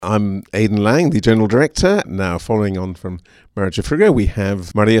I'm Aidan Lang, the General Director. Now, following on from Marriage of Frigo, we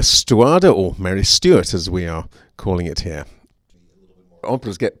have Maria Stuarda, or Mary Stuart as we are calling it here.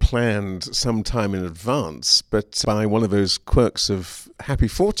 Operas get planned some time in advance, but by one of those quirks of happy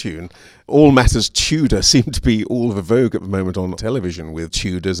fortune, all matters Tudor seem to be all the vogue at the moment on television, with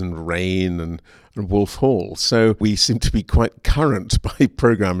Tudors and Rain and Wolf Hall. So we seem to be quite current by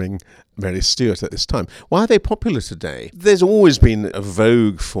programming Mary Stuart at this time. Why are they popular today? There's always been a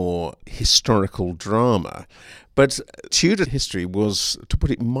vogue for historical drama, but Tudor history was, to put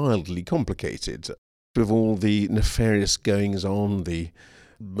it mildly, complicated. With all the nefarious goings-on, the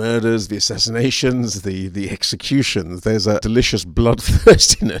murders, the assassinations, the executions, there's a delicious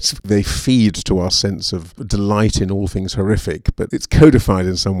bloodthirstiness. They feed to our sense of delight in all things horrific, but it's codified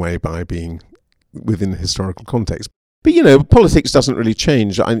in some way by being within the historical context. But, you know, politics doesn't really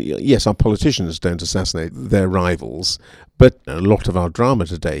change. Yes, our politicians don't assassinate their rivals, but a lot of our drama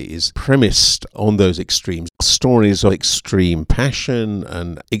today is premised on those extremes. Stories of extreme passion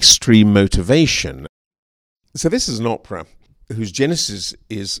and extreme motivation. So this is an opera whose genesis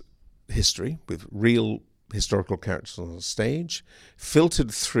is history, with real historical characters on the stage, filtered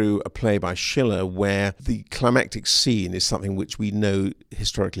through a play by Schiller where the climactic scene is something which we know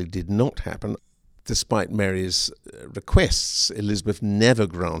historically did not happen. Despite Mary's requests, Elizabeth never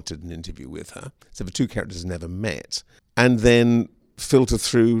granted an interview with her, so the two characters never met. And then filtered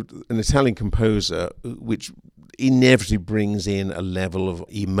through an Italian composer which inevitably brings in a level of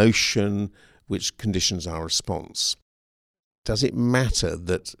emotion which conditions our response. Does it matter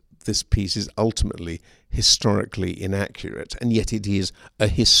that this piece is ultimately historically inaccurate, and yet it is a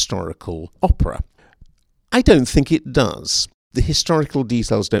historical opera? I don't think it does. The historical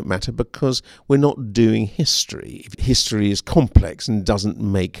details don't matter because we're not doing history. History is complex and doesn't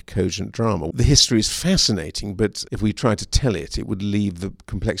make cogent drama. The history is fascinating, but if we try to tell it, it would leave the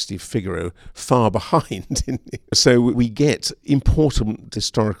complexity of Figaro far behind. So we get important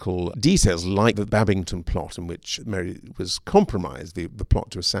historical details like the Babington plot in which Mary was compromised, the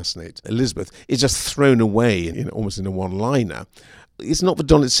plot to assassinate Elizabeth, is just thrown away almost in a one-liner. It's not that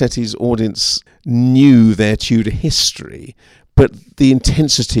Donizetti's audience knew their Tudor history, but the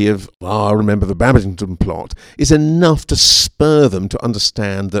intensity of, remember the Babington plot, is enough to spur them to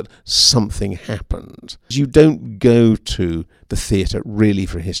understand that something happened. You don't go to the theatre really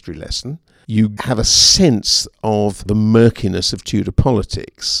for a history lesson. You have a sense of the murkiness of Tudor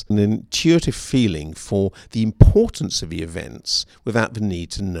politics, an intuitive feeling for the importance of the events without the need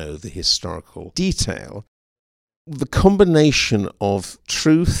to know the historical detail. The combination of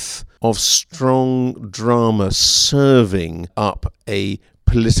truth, of strong drama serving up a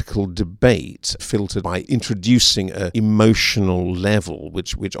political debate filtered by introducing an emotional level,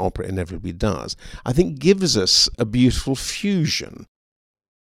 which opera inevitably does, I think gives us a beautiful fusion.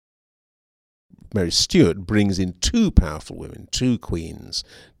 Mary Stuart brings in two powerful women, two queens,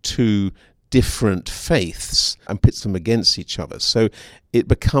 two different faiths, and pits them against each other. So it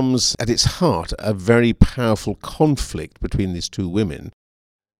becomes, at its heart, a very powerful conflict between these two women.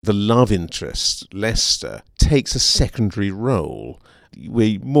 The love interest, Leicester, takes a secondary role.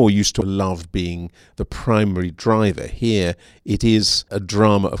 We're more used to love being the primary driver. Here, it is a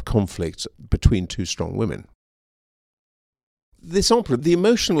drama of conflict between two strong women. This opera, the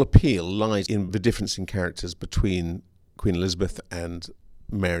emotional appeal lies in the difference in characters between Queen Elizabeth and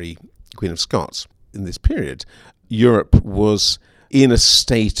Mary, Queen of Scots. In this period, Europe was in a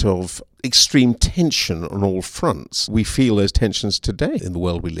state of extreme tension on all fronts. We feel those tensions today in the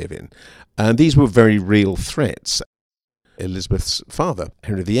world we live in. And these were very real threats. Elizabeth's father,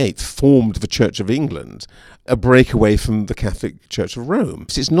 Henry VIII, formed the Church of England, a breakaway from the Catholic Church of Rome.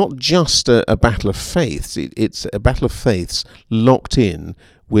 It's not just a battle of faiths, it's a battle of faiths locked in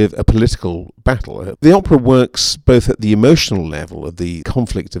with a political battle. The opera works both at the emotional level of the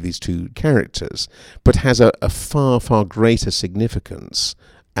conflict of these two characters, but has a far, far greater significance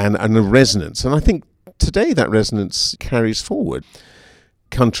and a resonance. And I think today that resonance carries forward.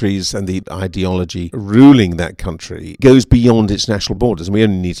 Countries and the ideology ruling that country goes beyond its national borders, and we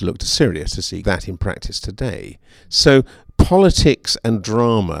only need to look to Syria to see that in practice today. So politics and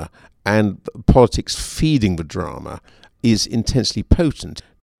drama, and politics feeding the drama, is intensely potent.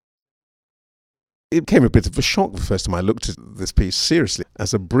 It came a bit of a shock the first time I looked at this piece seriously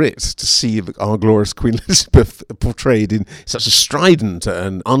as a Brit, to see our glorious Queen Elizabeth portrayed in such a strident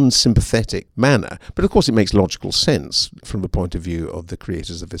and unsympathetic manner. But of course it makes logical sense from the point of view of the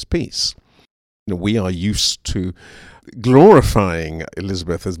creators of this piece. We are used to glorifying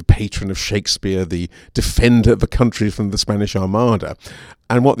Elizabeth as the patron of Shakespeare, the defender of the country from the Spanish Armada.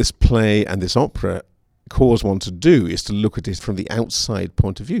 And what this play and this opera cause one to do is to look at it from the outside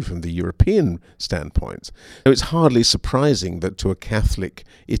point of view, from the European standpoint. So it's hardly surprising that to a Catholic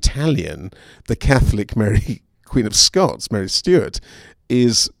Italian, the Catholic Mary, Queen of Scots, Mary Stuart,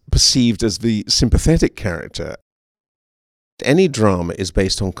 is perceived as the sympathetic character. Any drama is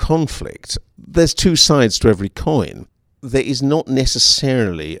based on conflict. There's two sides to every coin. There is not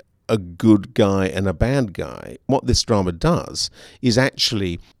necessarily a good guy and a bad guy. What this drama does is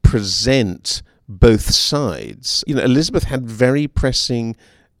actually present both sides. Elizabeth had very pressing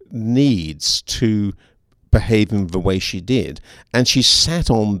needs to behave in the way she did, and she sat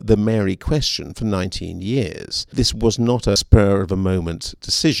on the Mary question for 19 years. This was not a spur-of-a-moment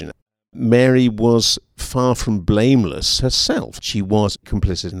decision. Mary was far from blameless herself. She was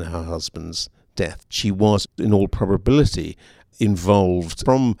complicit in her husband's death. She was, in all probability, involved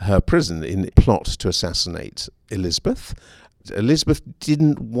from her prison in a plot to assassinate Elizabeth. Elizabeth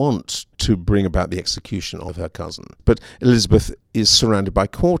didn't want to bring about the execution of her cousin, but Elizabeth is surrounded by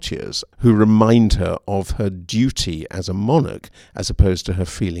courtiers who remind her of her duty as a monarch as opposed to her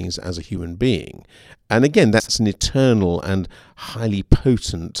feelings as a human being. And again, that's an eternal and highly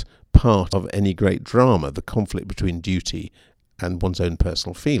potent part of any great drama, the conflict between duty and one's own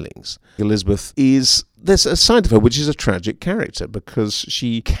personal feelings. Elizabeth there's a side of her which is a tragic character because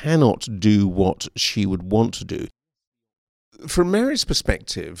she cannot do what she would want to do. From Mary's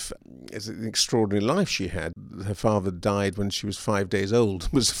perspective, it's an extraordinary life she had. Her father died when she was 5 days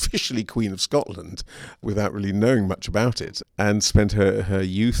old, was officially Queen of Scotland without really knowing much about it, and spent her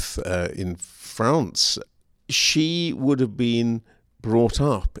youth in France. She would have been brought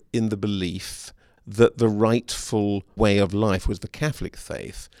up in the belief that the rightful way of life was the Catholic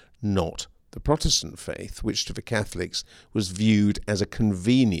faith, not the Protestant faith, which to the Catholics was viewed as a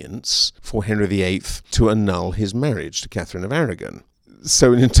convenience for Henry VIII to annul his marriage to Catherine of Aragon.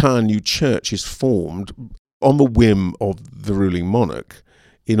 So an entire new church is formed on the whim of the ruling monarch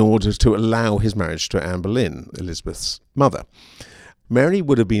in order to allow his marriage to Anne Boleyn, Elizabeth's mother. Mary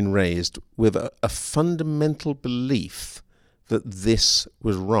would have been raised with a fundamental belief that this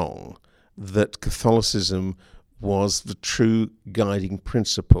was wrong, that Catholicism was the true guiding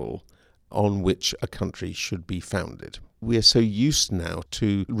principle on which a country should be founded. We are so used now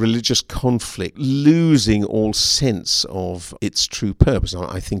to religious conflict losing all sense of its true purpose.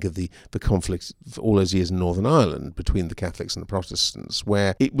 I think of the conflict for all those years in Northern Ireland between the Catholics and the Protestants,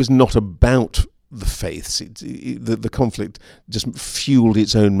 where it was not about the faiths. The conflict just fueled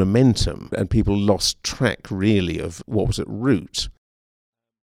its own momentum, and people lost track, really, of what was at root.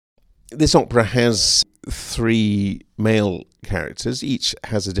 This opera has 3 male characters. Each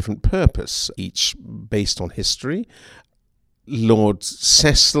has a different purpose, each based on history. Lord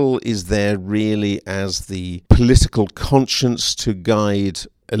Cecil is there really as the political conscience to guide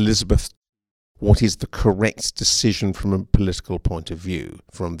Elizabeth what is the correct decision from a political point of view,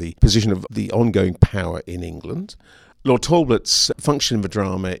 from the position of the ongoing power in England. Lord Talbot's function in the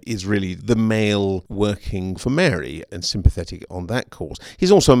drama is really the male working for Mary and sympathetic on that cause.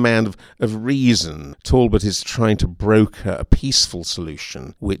 He's also a man of reason. Talbot is trying to broker a peaceful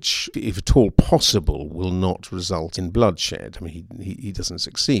solution, which, if at all possible, will not result in bloodshed. I mean, he doesn't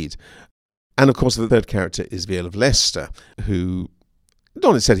succeed. And of course, the third character is the Earl of Leicester, who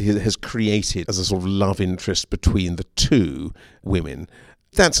not necessarily has created as a sort of love interest between the two women.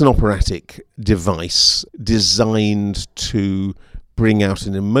 That's an operatic device designed to bring out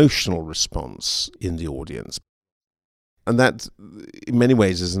an emotional response in the audience. And that, in many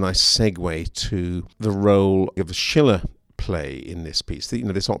ways, is a nice segue to the role of the Schiller play in this piece.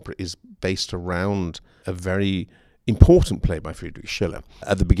 This opera is based around a very important play by Friedrich Schiller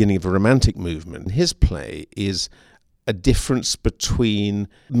at the beginning of the Romantic movement. His play is a difference between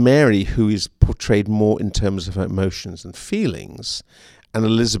Mary, who is portrayed more in terms of her emotions and feelings, and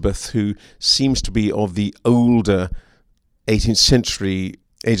Elizabeth, who seems to be of the older 18th century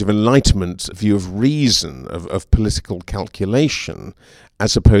Age of Enlightenment view of reason, of political calculation,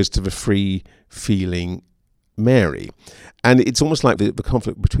 as opposed to the free-feeling Mary. And it's almost like the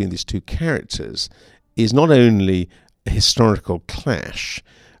conflict between these two characters is not only a historical clash,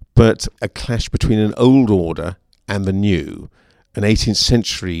 but a clash between an old order and the new, an 18th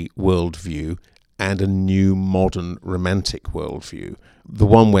century worldview and a new modern romantic worldview. The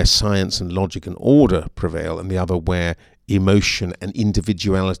one where science and logic and order prevail, and the other where emotion and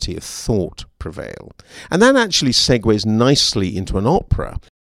individuality of thought prevail. And that actually segues nicely into an opera.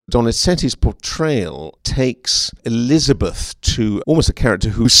 Donizetti's portrayal takes Elizabeth to almost a character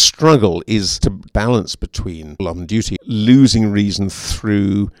whose struggle is to balance between love and duty, losing reason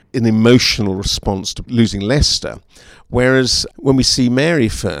through an emotional response to losing Leicester. Whereas when we see Mary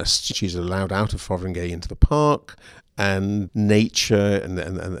first, she's allowed out of Fotheringay into the park, and nature and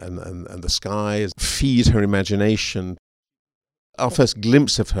the skies feed her imagination. Our first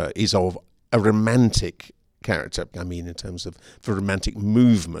glimpse of her is of a romantic character, I mean in terms of the romantic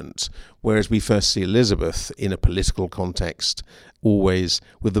movement, whereas we first see Elizabeth in a political context, always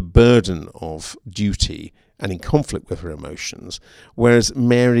with the burden of duty and in conflict with her emotions, whereas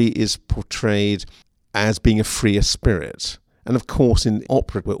Mary is portrayed as being a freer spirit. And of course in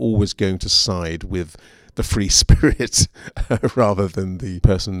opera we're always going to side with the free spirit rather than the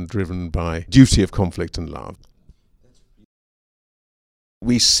person driven by duty of conflict and love.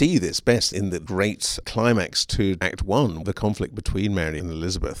 We see this best in the great climax to Act 1, the conflict between Mary and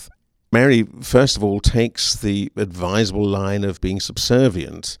Elizabeth. Mary, first of all, takes the advisable line of being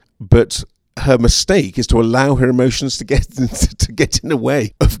subservient, but her mistake is to allow her emotions to get in the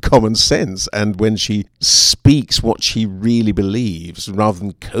way of common sense. And when she speaks what she really believes, rather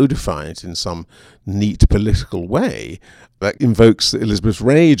than codify it in some neat political way, that invokes Elizabeth's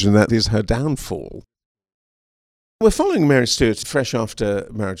rage, and that is her downfall. We're following Mary Stuart fresh after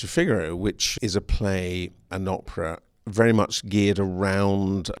Marriage of Figaro, which is a play, an opera, very much geared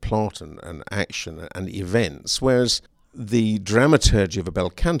around plot and action and events, whereas the dramaturgy of a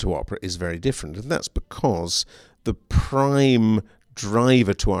bel canto opera is very different, and that's because the prime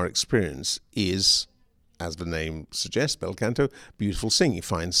driver to our experience is, as the name suggests, bel canto, beautiful singing,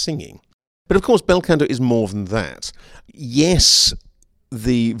 fine singing. But of course, bel canto is more than that. Yes,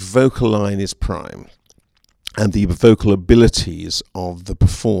 the vocal line is prime, and the vocal abilities of the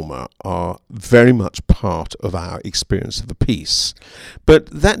performer are very much part of our experience of the piece. But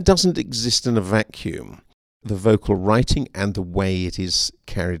that doesn't exist in a vacuum. The vocal writing and the way it is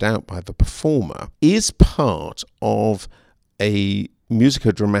carried out by the performer is part of a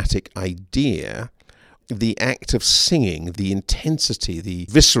musicodramatic idea. The act of singing, the intensity, the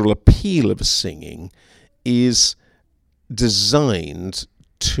visceral appeal of singing is designed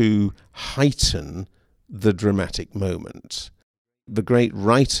to heighten the dramatic moment. The great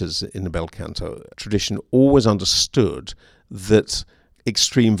writers in the bel canto tradition always understood that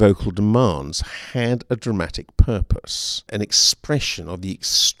extreme vocal demands had a dramatic purpose, an expression of the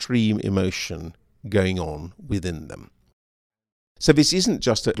extreme emotion going on within them. So this isn't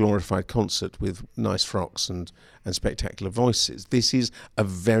just a glorified concert with nice frocks and spectacular voices. This is a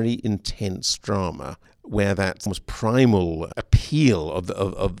very intense drama where that almost primal appeal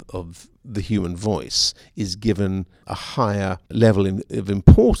of the human voice is given a higher level of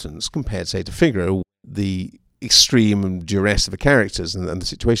importance compared, say, to Figaro. The extreme duress of the characters and the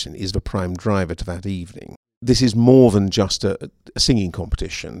situation is the prime driver to that evening. This is more than just a singing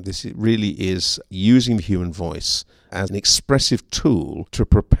competition. This really is using the human voice as an expressive tool to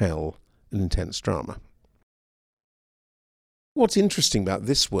propel an intense drama. What's interesting about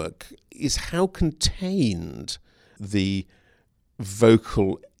this work is how contained the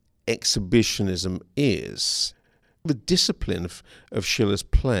vocal exhibitionism is. The discipline of Schiller's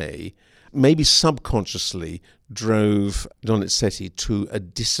play maybe subconsciously drove Donizetti to a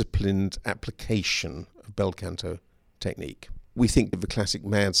disciplined application of bel canto technique. We think of the classic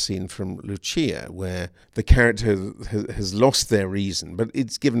mad scene from Lucia, where the character has lost their reason, but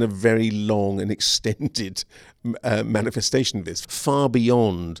it's given a very long and extended manifestation of this, far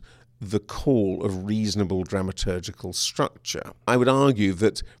beyond the call of reasonable dramaturgical structure. I would argue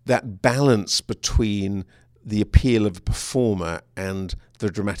that that balance between the appeal of the performer and the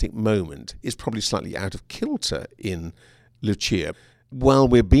dramatic moment is probably slightly out of kilter in Lucia. While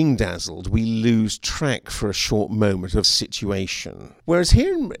we're being dazzled, we lose track for a short moment of situation. Whereas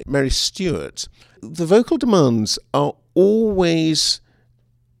here in Mary Stuart, the vocal demands are always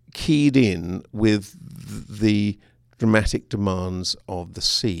keyed in with the dramatic demands of the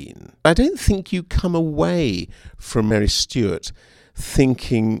scene. I don't think you come away from Mary Stuart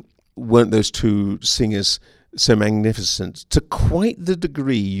thinking, weren't those two singers so magnificent, to quite the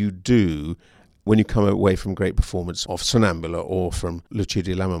degree you do when you come away from great performance of Sonnambula or from Lucia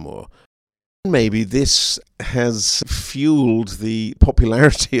di Lammermoor. Maybe this has fueled the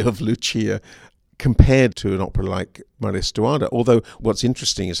popularity of Lucia compared to an opera like Maria Stuarda, although what's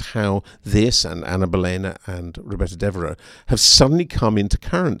interesting is how this and Anna Bolena and Roberta Devereux have suddenly come into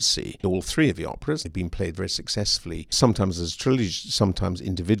currency. All three of the operas have been played very successfully, sometimes as a trilogy, sometimes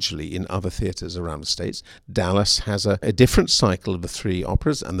individually in other theatres around the States. Dallas has a different cycle of the three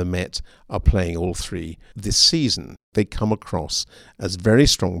operas, and the Met are playing all three this season. They come across as very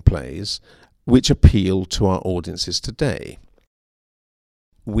strong plays which appeal to our audiences today.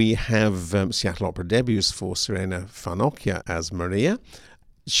 We have Seattle Opera debuts for Sirena Farnocchia as Maria.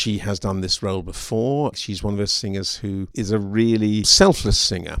 She has done this role before. She's one of those singers who is a really selfless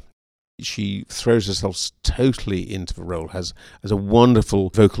singer. She throws herself totally into the role, has a wonderful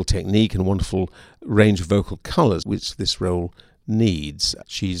vocal technique and wonderful range of vocal colours, which this role needs.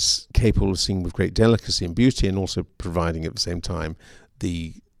 She's capable of singing with great delicacy and beauty, and also providing at the same time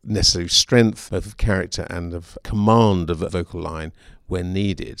the necessary strength of character and of command of a vocal line when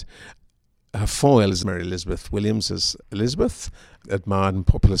needed. Her foil is Mary Elizabeth Williams as Elizabeth, admired and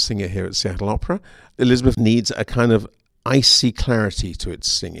popular singer here at Seattle Opera. Elizabeth needs a kind of icy clarity to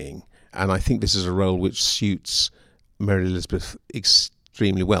its singing, and I think this is a role which suits Mary Elizabeth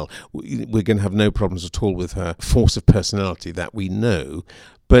extremely well. We're going to have no problems at all with her force of personality, that we know,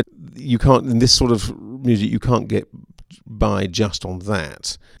 but you can't, in this sort of music, you can't get by just on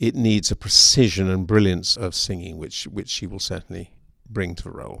that. It needs a precision and brilliance of singing, which she will certainly bring to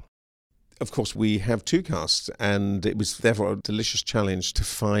the role. Of course, we have two casts, and it was therefore a delicious challenge to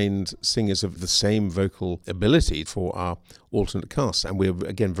find singers of the same vocal ability for our alternate casts. And we're,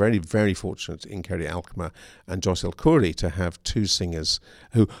 again, very, very fortunate in Kerry Alkmaar and Joyce El Khoury to have two singers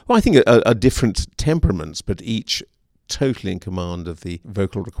who, well, I think are different temperaments, but each totally in command of the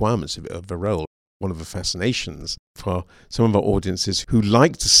vocal requirements of the role. One of the fascinations for some of our audiences who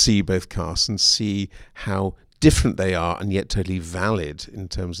like to see both casts and see how different they are and yet totally valid in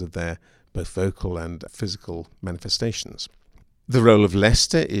terms of their both vocal and physical manifestations. The role of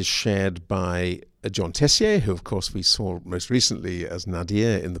Lester is shared by John Tessier, who of course we saw most recently as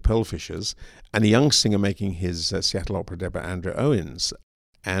Nadir in The Pearlfishers, and a young singer making his Seattle Opera debut, Andrew Owens.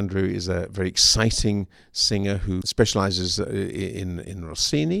 Andrew is a very exciting singer who specialises in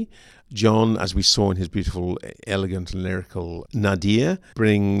Rossini. John, as we saw in his beautiful, elegant and lyrical Nadir,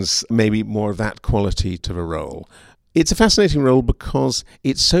 brings maybe more of that quality to the role. It's a fascinating role because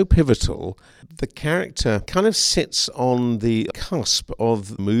it's so pivotal. The character kind of sits on the cusp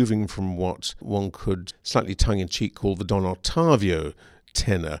of moving from what one could slightly tongue-in-cheek call the Don Ottavio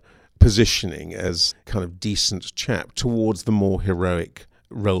tenor positioning as kind of decent chap towards the more heroic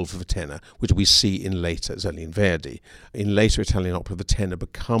role for the tenor, which we see in later, certainly in Verdi. In later Italian opera, the tenor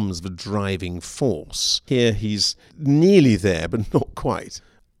becomes the driving force. Here he's nearly there, but not quite.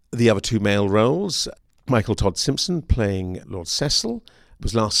 The other two male roles, Michael Todd Simpson playing Lord Cecil,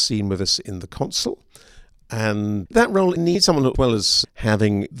 was last seen with us in The Consul. And that role needs someone as well as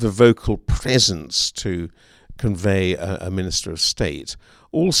having the vocal presence to convey a minister of state.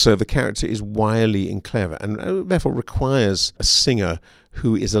 Also, the character is wily and clever and therefore requires a singer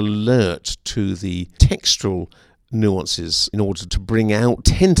who is alert to the textual nuances in order to bring out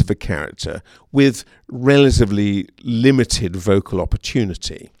intent of a character with relatively limited vocal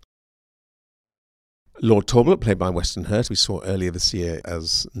opportunity. Lord Talbot, played by Weston Hurt, we saw earlier this year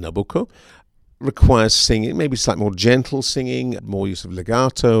as Nabucco, requires singing, maybe slightly more gentle singing, more use of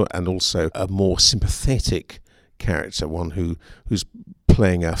legato, and also a more sympathetic character, one who's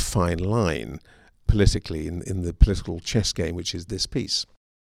playing a fine line politically in the political chess game, which is this piece.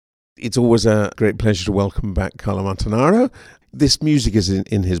 It's always a great pleasure to welcome back Carlo Montanaro. This music is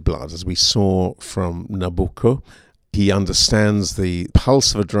in his blood, as we saw from Nabucco. He understands the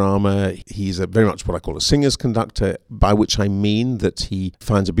pulse of a drama. He's very much what I call a singer's conductor, by which I mean that he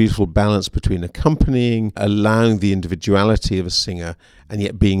finds a beautiful balance between accompanying, allowing the individuality of a singer, and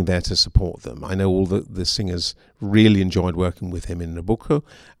yet being there to support them. I know all the singers really enjoyed working with him in Nabucco.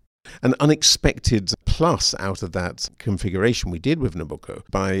 An unexpected plus out of that configuration we did with Nabucco,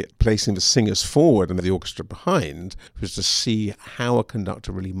 by placing the singers forward and the orchestra behind, was to see how a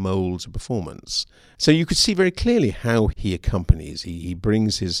conductor really molds a performance. So you could see very clearly how he accompanies. He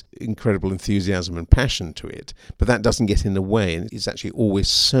brings his incredible enthusiasm and passion to it, but that doesn't get in the way, and is actually always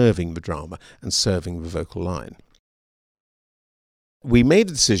serving the drama and serving the vocal line. We made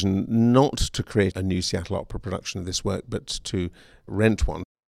the decision not to create a new Seattle Opera production of this work, but to rent one.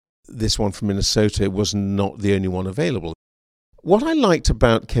 This one from Minnesota was not the only one available. What I liked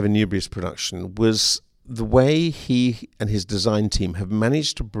about Kevin Newbury's production was the way he and his design team have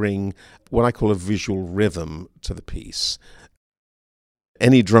managed to bring what I call a visual rhythm to the piece.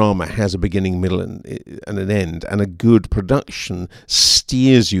 Any drama has a beginning, middle, and an end, and a good production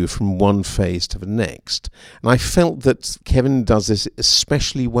steers you from one phase to the next. And I felt that Kevin does this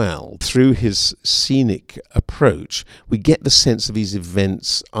especially well. Through his scenic approach, we get the sense of these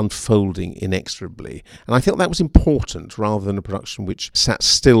events unfolding inexorably. And I felt that was important, rather than a production which sat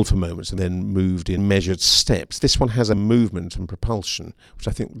still for moments and then moved in measured steps. This one has a movement and propulsion, which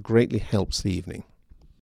I think greatly helps the evening.